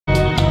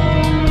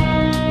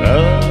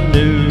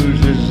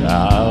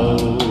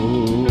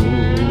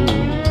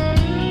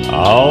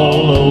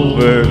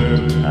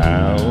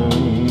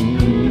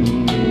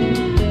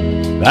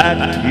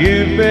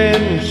you've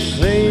been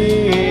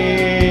seen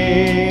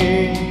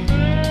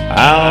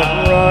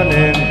out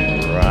running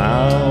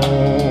around.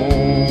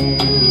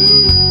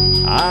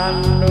 I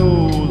know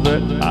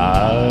that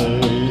I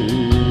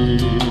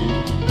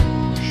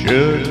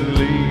should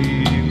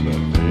leave,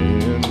 but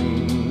then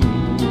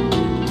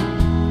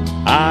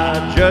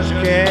I just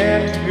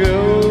can't go.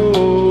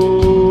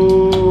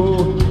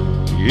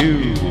 You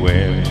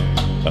win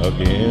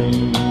again.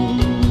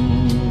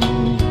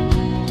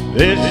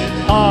 This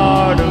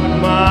heart of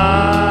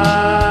mine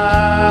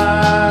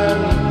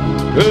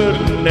could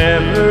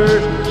never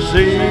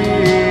see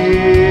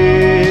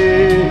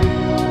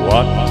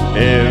what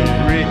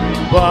everybody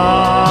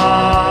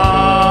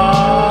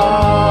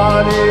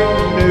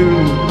knew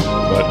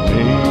but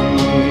me.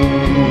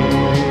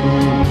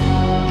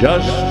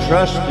 Just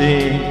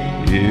trusting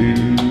you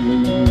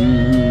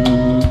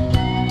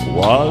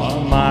was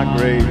my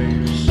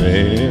great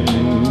sin.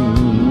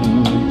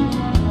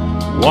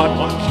 What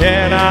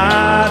can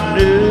I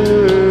do?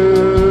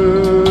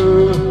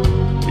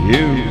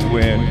 You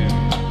win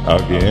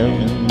again.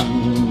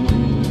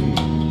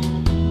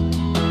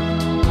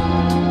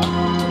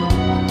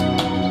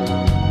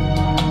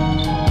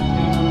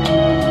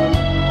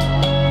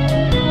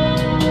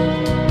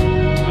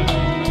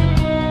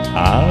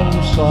 I'm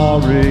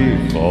sorry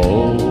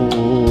for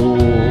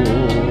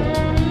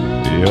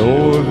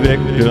your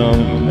victim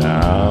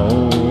now,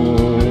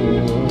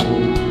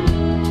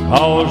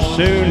 'cause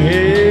soon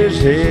his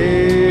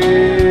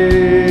head,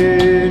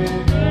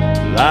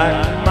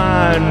 like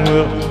mine,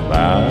 will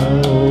bow.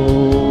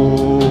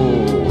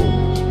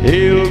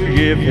 He'll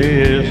give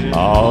his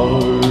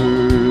heart,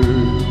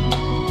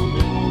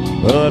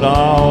 but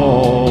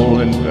all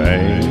in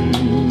vain.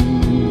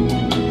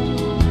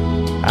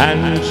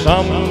 And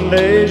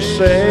someday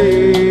say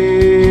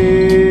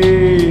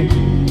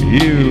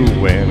you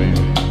win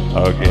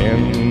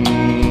again.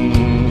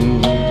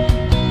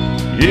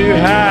 You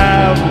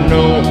have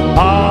no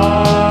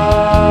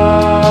heart,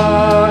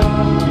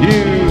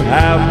 you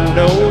have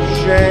no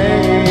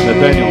shame.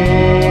 Nathaniel.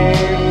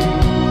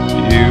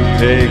 You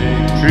take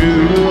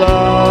true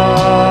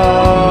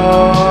love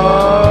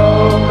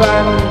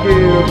and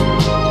give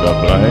the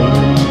blame.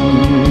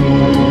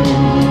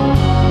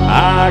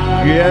 I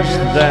guess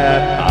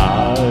that I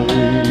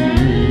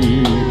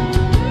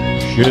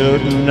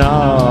should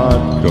not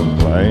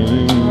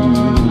complain.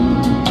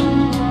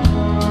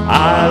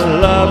 I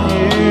love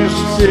you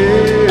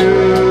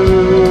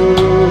still.